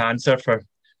battling cancer for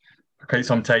quite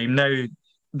some time now.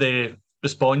 The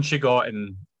response she got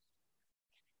and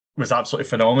was absolutely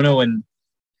phenomenal, and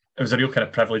it was a real kind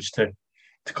of privilege to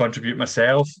contribute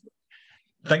myself.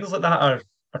 Things like that are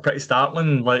pretty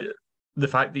startling, like the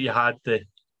fact that you had the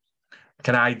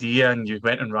kind of idea and you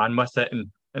went and ran with it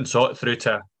and saw it through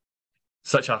to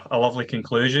such a lovely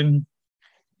conclusion.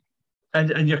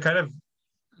 And you're kind of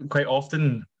quite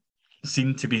often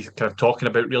seen to be kind of talking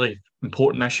about really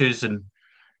important issues and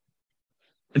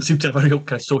seem to have a real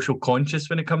kind of social conscious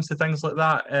when it comes to things like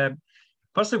that.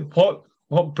 Firstly,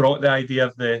 what brought the idea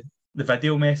of the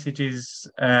video messages?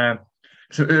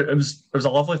 So it was a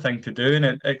lovely thing to do, and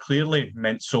it clearly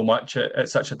meant so much at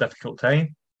such a difficult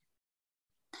time.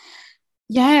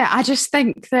 Yeah, I just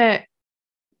think that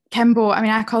Kimbo, I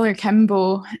mean, I call her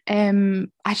Kimbo. I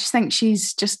just think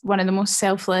she's just one of the most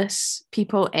selfless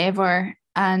people ever.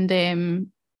 And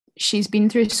she's been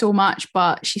through so much,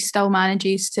 but she still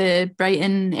manages to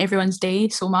brighten everyone's day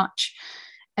so much.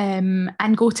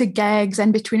 And go to gigs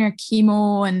in between her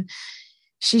chemo, and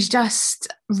she's just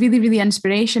really, really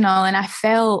inspirational. And I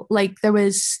felt like there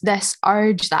was this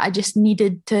urge that I just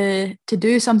needed to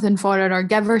do something for her or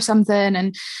give her something.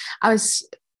 And I was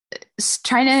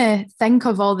trying to think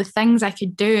of all the things I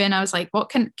could do, and I was like, what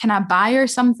can I buy her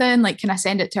something? Like, can I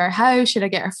send it to her house? Should I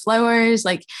get her flowers?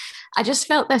 Like, I just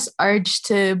felt this urge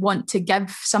to want to give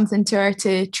something to her,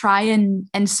 to try and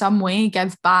in some way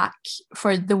give back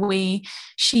for the way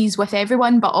she's with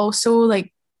everyone, but also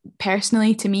like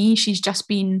personally to me, she's just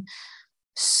been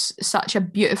such a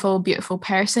beautiful, beautiful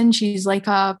person. She's like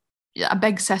a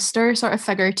big sister sort of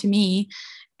figure to me.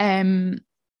 And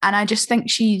I just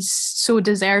think she's so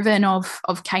deserving of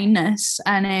kindness.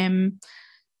 And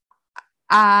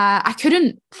I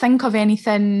couldn't think of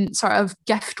anything sort of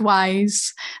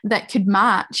gift-wise that could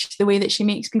match the way that she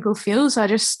makes people feel. So I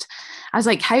was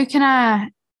like, how can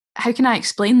I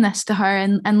explain this to her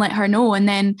and let her know? And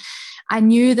then I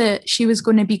knew that she was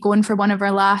going to be going for one of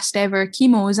her last ever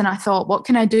chemos, and I thought, what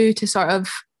can I do to sort of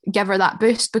give her that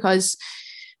boost? Because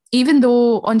even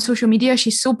though on social media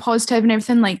she's so positive and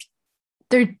everything, like,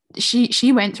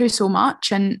 she went through so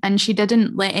much, and she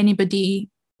didn't let anybody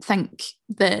think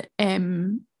that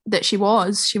that she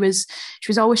was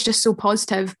always just so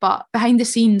positive. But behind the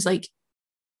scenes, like,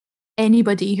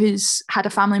 anybody who's had a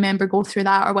family member go through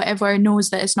that or whatever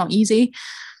knows that it's not easy.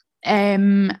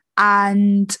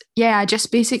 And yeah, I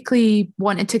just basically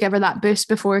wanted to give her that boost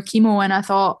before chemo, and I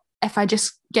thought, if I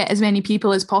just get as many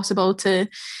people as possible to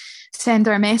send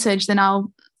her a message, then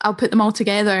I'll put them all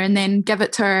together and then give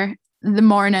it to her the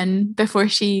morning before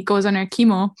she goes on her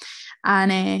chemo.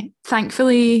 And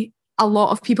thankfully a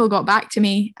lot of people got back to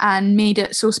me and made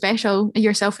it so special,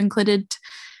 yourself included.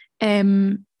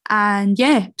 And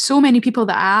yeah, so many people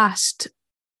that I asked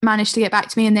managed to get back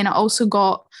to me, and then I also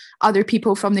got other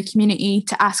people from the community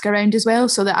to ask around as well,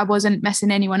 so that I wasn't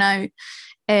missing anyone out.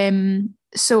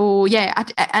 So yeah,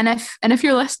 and if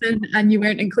you're listening and you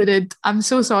weren't included, I'm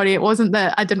so sorry. It wasn't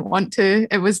that I didn't want to,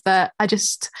 it was that I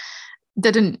just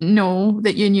didn't know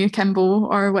that you knew Kimbo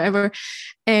or whatever.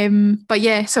 But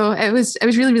yeah, so it was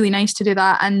really, really nice to do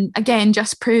that, and again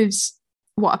just proves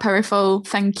what a powerful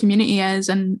thing community is,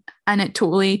 and it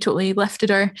totally lifted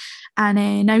her.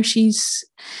 And now she's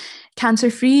cancer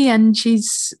free, and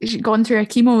she's gone through her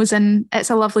chemos, and it's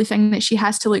a lovely thing that she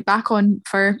has to look back on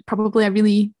for probably a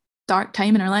really dark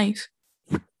time in her life.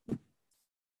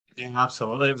 Yeah,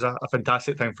 absolutely. It was a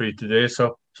fantastic thing for you to do.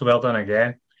 So well done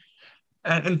again.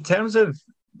 And in terms of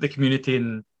the community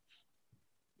and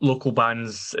local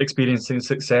bands experiencing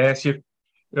success, you're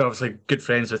obviously good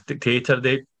friends with Dictator.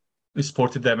 They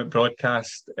supported them at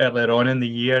Broadcast earlier on in the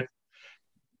year.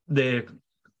 the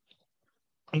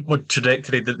what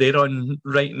trajectory that they're on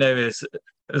right now is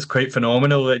quite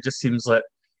phenomenal. It just seems like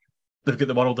they've got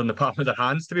the world in the palm of their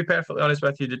hands, to be perfectly honest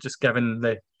with you. They're just given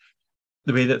the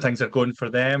way that things are going for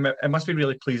them. It must be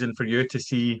really pleasing for you to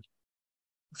see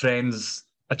friends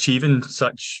achieving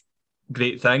such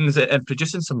great things and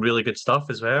producing some really good stuff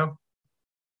as well.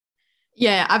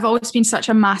 Yeah, I've always been such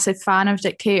a massive fan of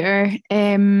Dictator,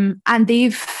 and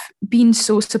they've been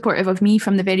so supportive of me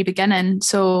from the very beginning.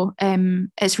 So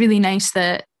it's really nice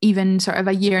that even sort of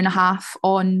a year and a half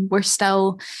on, we're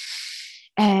still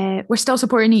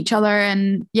supporting each other.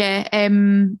 And yeah,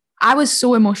 I was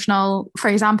so emotional. For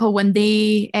example, when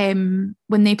they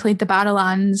played the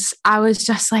Barrowlands, I was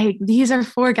just like, these are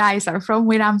 4 guys that are from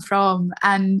where I'm from,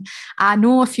 and I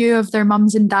know a few of their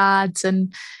mums and dads,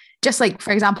 and just like,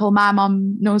 for example, my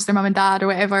mum knows their mum and dad or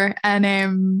whatever.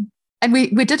 And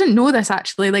we didn't know this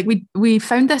actually. Like we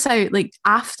found this out like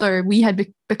after we had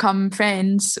become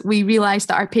friends. We realized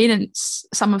that our parents,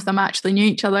 some of them actually knew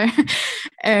each other,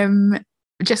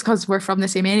 just because we're from the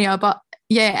same area. But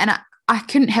yeah, and I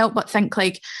couldn't help but think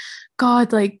like,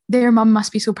 God, like their mum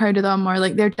must be so proud of them, or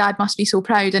like their dad must be so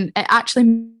proud. And it actually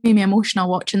made me emotional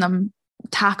watching them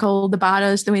tackle the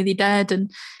Barras the way they did.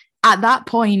 And at that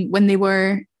point, when they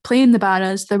were playing the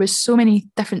Barras, there was so many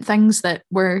different things that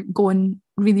were going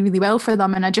really, really well for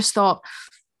them. And I just thought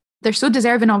they're so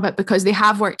deserving of it, because they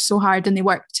have worked so hard and they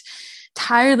worked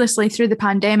tirelessly through the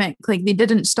pandemic. Like they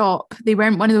didn't stop. They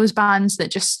weren't one of those bands that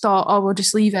just thought, oh, we'll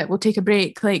just leave it, we'll take a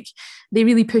break. Like they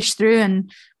really pushed through.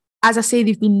 And as I say,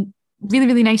 they've been really,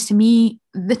 really nice to me.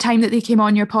 The time that they came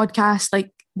on your podcast,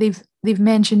 like they've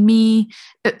mentioned me,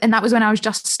 and that was when I was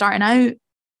just starting out.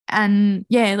 And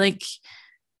yeah, like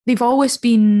they've always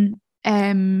been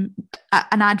an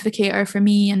advocate for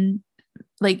me, and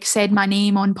like said my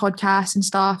name on podcasts and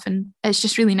stuff. And it's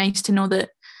just really nice to know that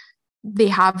they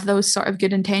have those sort of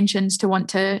good intentions to want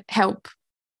to help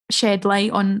shed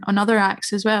light on other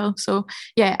acts as well. So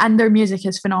yeah, and their music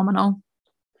is phenomenal.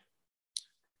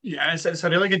 Yeah, it's a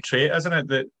really good trait, isn't it?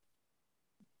 That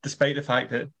despite the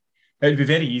fact that it would be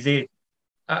very easy,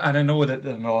 and I know that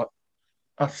they're not,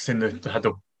 I've seen they had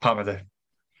the palm of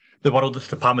the world,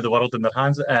 the palm of the world in their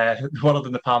hands, the world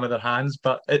in the palm of their hands.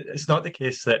 But it's not the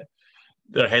case that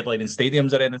they're headlining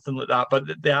stadiums or anything like that.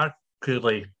 But they are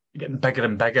clearly getting bigger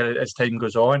and bigger as time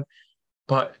goes on.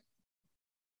 But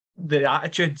the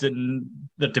attitudes and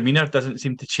their demeanour doesn't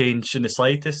seem to change in the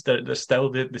slightest. They're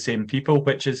still the same people,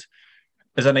 which is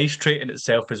a nice trait in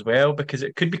itself as well, because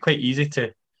it could be quite easy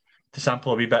to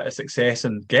sample a wee bit of success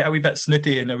and get a wee bit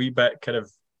snooty and a wee bit kind of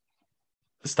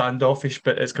standoffish,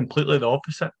 but it's completely the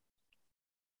opposite.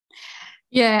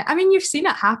 Yeah, I mean, you've seen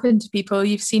it happen to people.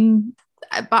 You've seen,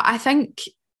 but I think,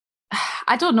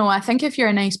 I don't know, I think if you're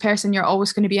a nice person, you're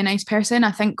always going to be a nice person.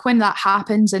 I think when that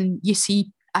happens and you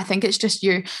see, I think it's just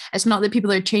it's not that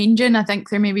people are changing. I think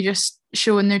they're maybe just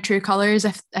showing their true colours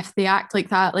if they act like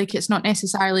that. Like it's not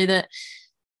necessarily that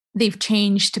they've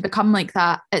changed to become like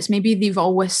that. It's maybe they've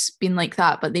always been like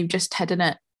that, but they've just hidden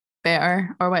it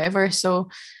better or whatever. So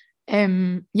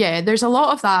yeah, there's a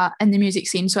lot of that in the music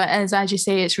scene. So it is, as you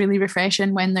say, it's really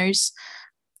refreshing when there's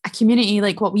a community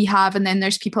like what we have, and then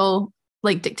there's people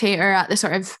like Dictator at the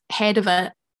sort of head of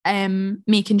it,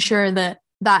 making sure that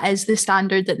is the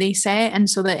standard that they set, and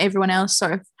so that everyone else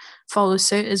sort of follows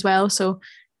suit as well. So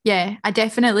yeah, I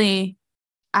definitely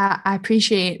I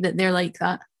appreciate that they're like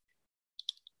that.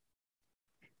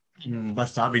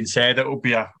 With that being said, it will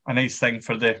be a nice thing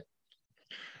for the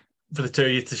two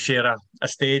of you to share a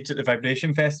stage at the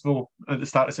Vibration Festival at the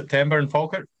start of September in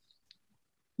Falkirk.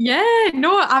 Yeah,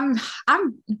 no, I'm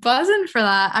buzzing for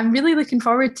that. I'm really looking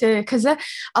forward to, because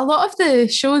a lot of the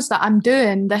shows that I'm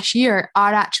doing this year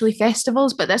are actually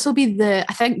festivals, but this will be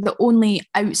I think the only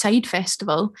outside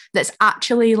festival that's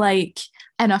actually like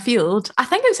in a field. I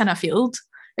think it's in a field.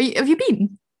 Have you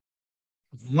been?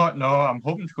 No, I'm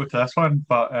hoping to go to this one,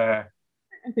 but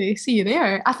okay, see you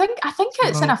there. I think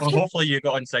it's in a field. Hopefully you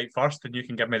got on site first and you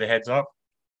can give me the heads up.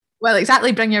 Well,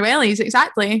 exactly. Bring your wellies.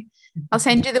 Exactly. I'll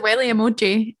send you the welly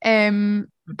emoji.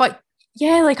 But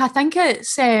yeah, like I think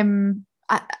it's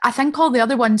I think all the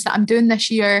other ones that I'm doing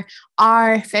this year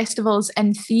are festivals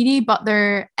in theory, but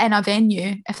they're in a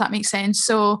venue, if that makes sense.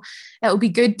 So it'll be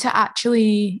good to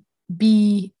actually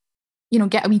be,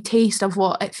 get a wee taste of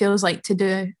what it feels like to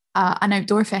do an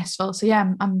outdoor festival. So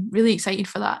yeah, I'm really excited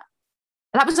for that.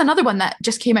 That was another one that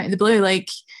just came out of the blue, like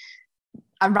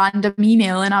a random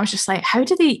email, and I was just like, how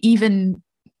did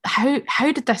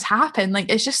this happen?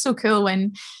 Like, it's just so cool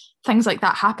when things like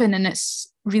that happen, and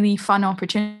it's really fun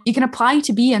opportunity. You can apply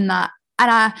to be in that,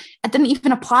 and I didn't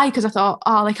even apply because I thought,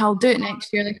 oh, like I'll do it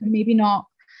next year, like maybe not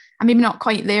I'm maybe not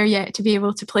quite there yet to be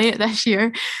able to play it this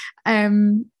year.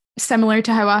 Similar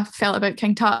to how I felt about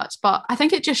King Tut's, but I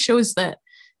think it just shows that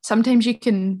sometimes you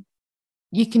can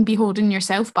be holding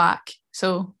yourself back.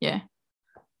 So yeah.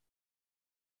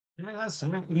 Yeah, that's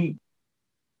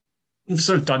we've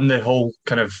sort of done the whole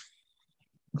kind of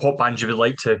what bands you would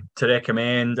like to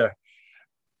recommend,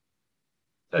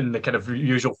 in the kind of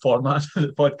usual format that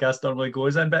the podcast normally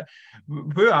goes in. But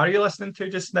who are you listening to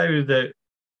just now that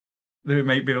we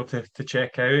might be able to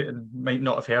check out and might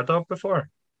not have heard of before?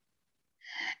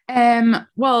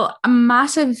 Well, a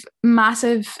massive,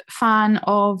 massive fan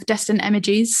of Distant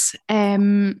Images.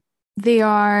 They've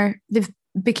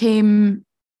became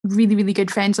really, really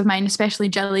good friends of mine, especially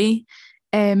Jilly.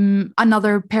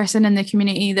 Another person in the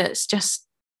community that's just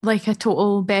like a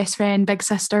total best friend, big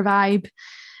sister vibe.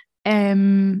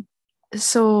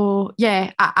 So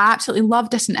yeah, I absolutely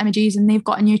love Distant Images, and they've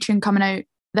got a new tune coming out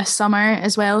this summer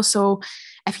as well. So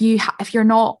if you're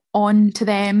not on to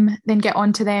them, then get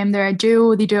on to them. They're a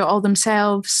duo, they do it all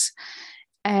themselves,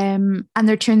 and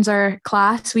their tunes are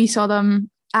class. We saw them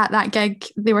at that gig,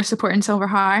 they were supporting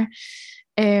Silverheart,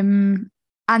 and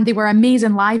they were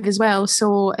amazing live as well.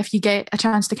 So if you get a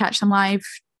chance to catch them live,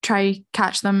 try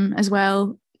catch them as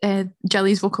well.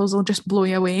 Jilly's vocals will just blow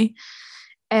you away.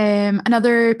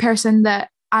 Another person that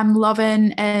I'm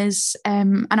loving is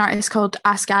an artist called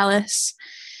Ask Alice.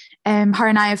 Her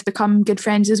and I have become good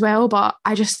friends as well, but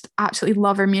I just absolutely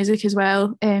love her music as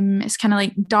well. It's kind of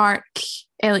like dark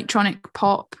electronic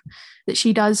pop that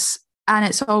she does, and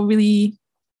it's all really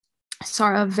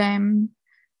sort of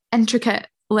intricate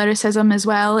lyricism as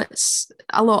well. It's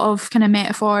a lot of kind of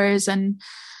metaphors and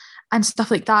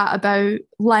stuff like that about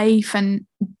life and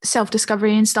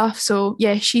self-discovery and stuff. So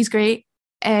yeah, she's great.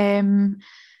 I'm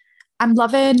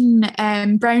loving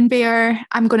Brown Bear.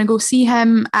 I'm going to go see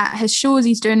him at his shows.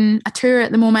 He's doing a tour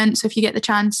at the moment, so if you get the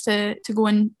chance to go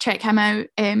and check him out,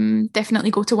 definitely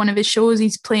go to one of his shows.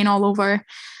 He's playing all over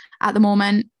at the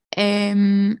moment,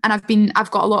 and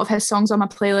I've got a lot of his songs on my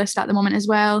playlist at the moment as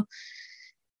well.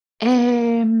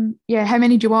 Yeah, how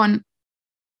many do you want?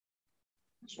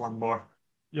 Just one more.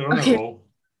 You're on a roll.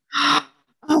 Oh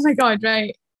my god,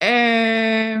 right.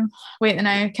 Wait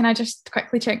now, can I just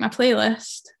quickly check my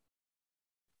playlist?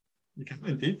 You can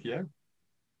indeed, yeah.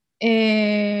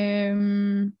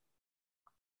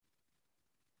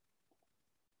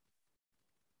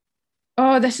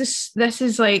 Oh, this is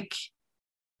like,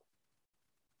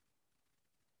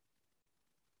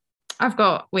 I've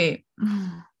got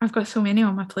so many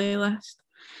on my playlist.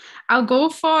 I'll go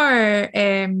for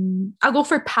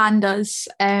Pandas.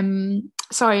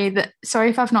 Sorry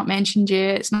if I've not mentioned you.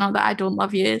 It's not that I don't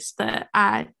love you. It's that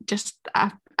I've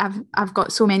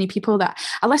got so many people that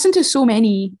I listen to, so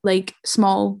many like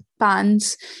small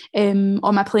bands on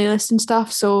my playlist and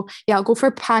stuff. So yeah, I'll go for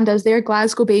Pandas. They're a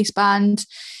Glasgow-based band.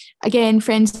 Again,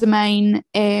 friends of mine,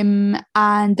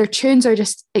 and their tunes are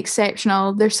just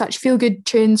exceptional. They're such feel-good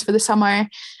tunes for the summer,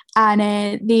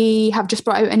 and they have just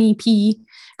brought out an EP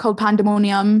called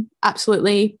Pandemonium.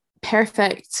 Absolutely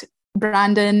perfect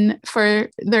branding for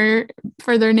their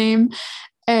name,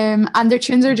 and their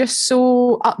tunes are just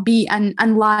so upbeat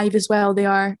and live as well.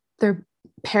 They're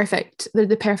perfect. They're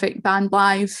the perfect band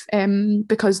live,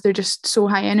 because they're just so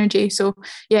high energy. So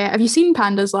yeah, have you seen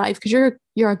Pandas live? Because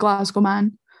you're a Glasgow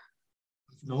man.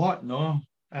 No.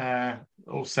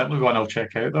 I'll certainly one I'll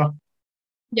check out though.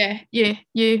 Yeah, you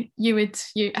would.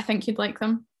 I think you'd like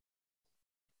them.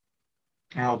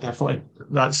 I'll definitely.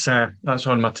 That's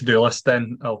on my to-do list.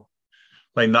 Then I'll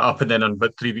line that up, and then in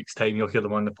about 3 weeks' time, you'll hear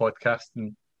them on the podcast,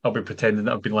 and I'll be pretending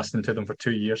that I've been listening to them for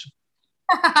 2 years.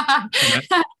 And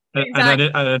then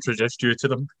I introduced you to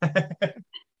them.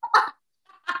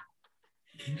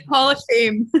 Hall of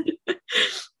Fame.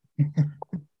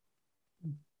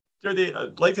 Jodie,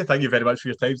 I'd like to thank you very much for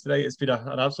your time tonight. It's been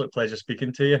an absolute pleasure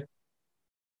speaking to you.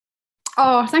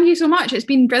 Oh, thank you so much. It's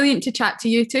been brilliant to chat to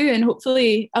you too, and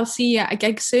hopefully I'll see you at a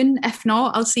gig soon. If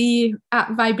not, I'll see you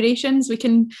at Vibrations. We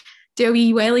can do a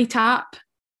wee welly tap.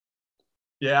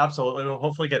 Yeah, absolutely. We'll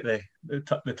hopefully get the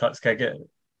Tuts gig at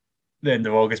the end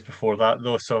of August before that,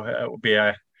 though. So it'll be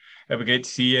great to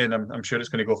see you, and I'm sure it's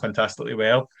going to go fantastically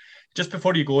well. Just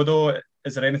before you go, though,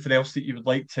 is there anything else that you would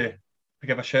like to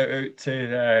give a shout out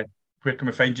to? Where can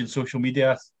we find you on social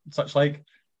media, such like?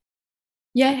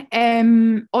 Yeah,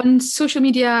 on social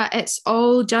media, it's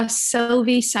all just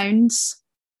Sylvie Sounds.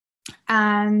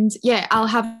 And yeah, I'll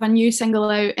have a new single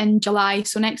out in July.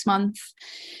 So next month,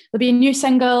 there'll be a new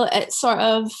single. It's sort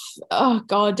of, oh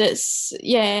God, I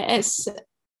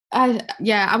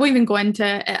won't even go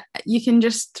into it. You can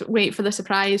just wait for the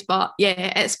surprise. But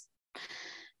yeah, it's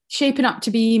shaping up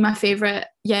to be my favourite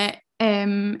yet.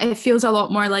 It feels a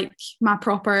lot more like my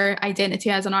proper identity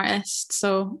as an artist.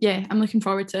 So yeah, I'm looking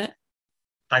forward to it.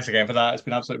 Thanks again for that. It's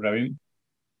been absolutely brilliant.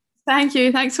 Thank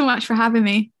you. Thanks so much for having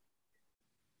me.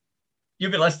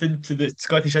 You've been listening to the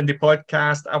Scottish Indie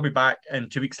Podcast. I'll be back in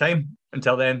 2 weeks' time.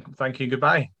 Until then, thank you and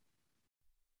goodbye.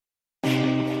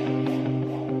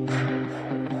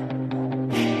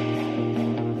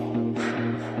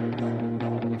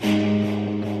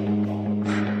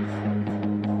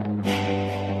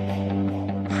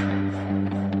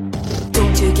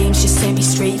 Just set me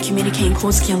straight, communicating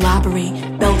close, can elaborate.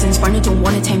 Buildings burning, don't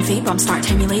want to tempt fate, but I'm starting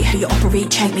to emulate how you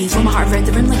operate. Check me, throw my heart around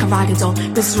the room like a ragged doll.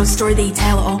 This is one story they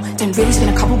tell it all. Didn't really spin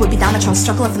a couple, would be damage. I'll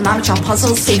struggle with an amateur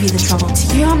puzzle, save you the trouble.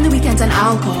 To you I'm the weekend and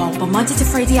alcohol, but Monday to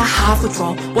Friday I have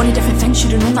withdrawal. Wanted different things,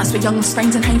 should've known that's what young love's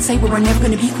finds in hindsight. But we're never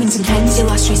gonna be queens and kings. Your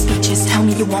last three speeches, tell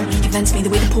me you want me, convince me the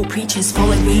way the Pope preaches. Fall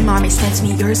like rain, my extends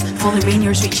me yours. Fall like rain,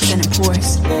 yours reaches and it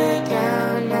pours.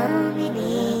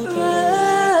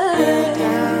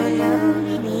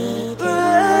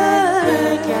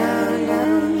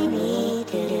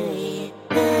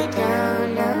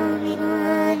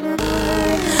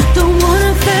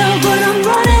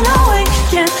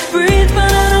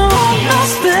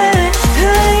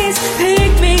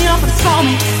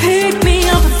 Pick me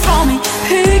up and throw me,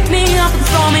 pick me up and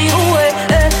throw me away.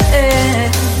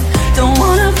 Don't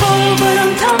wanna fall, but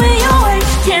I'm coming your way.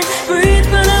 Can't breathe,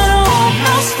 but I don't want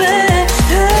no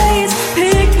space.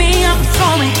 Pick me up and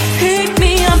throw me, pick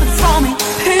me up and throw me,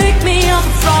 pick me up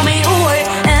and throw me away.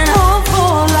 And I'll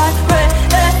fall like rain.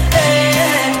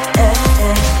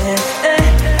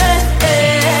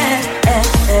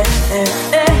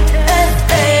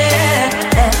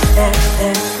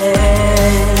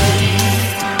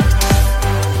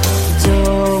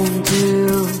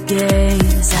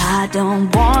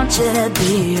 Don't want you to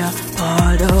be a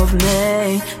part of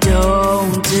me.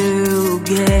 Don't do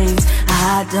games.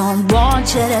 I don't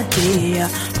want you to be a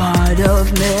part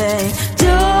of me.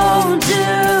 Don't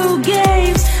do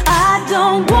games. I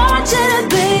don't want you to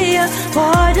be a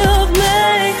part of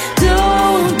me.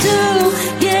 Don't do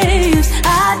games.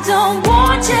 I don't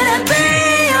want you to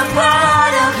be a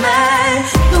part of me.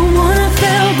 Don't wanna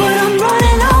fail, but I'm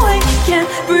running away. Can't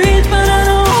breathe, but I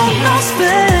don't want no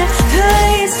space.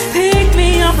 Pick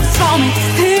me up and throw me,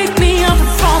 pick me up and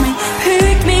throw me,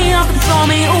 pick me up and throw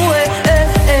me away.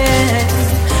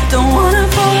 Don't wanna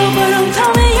fall, but I'm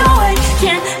coming your way.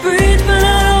 Can't breathe, but I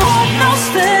don't want no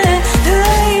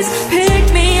space.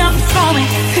 Pick me up and throw me,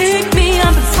 pick me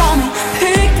up and throw me,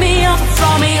 pick me up and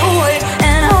throw me away.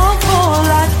 And I'll fall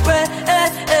like rain.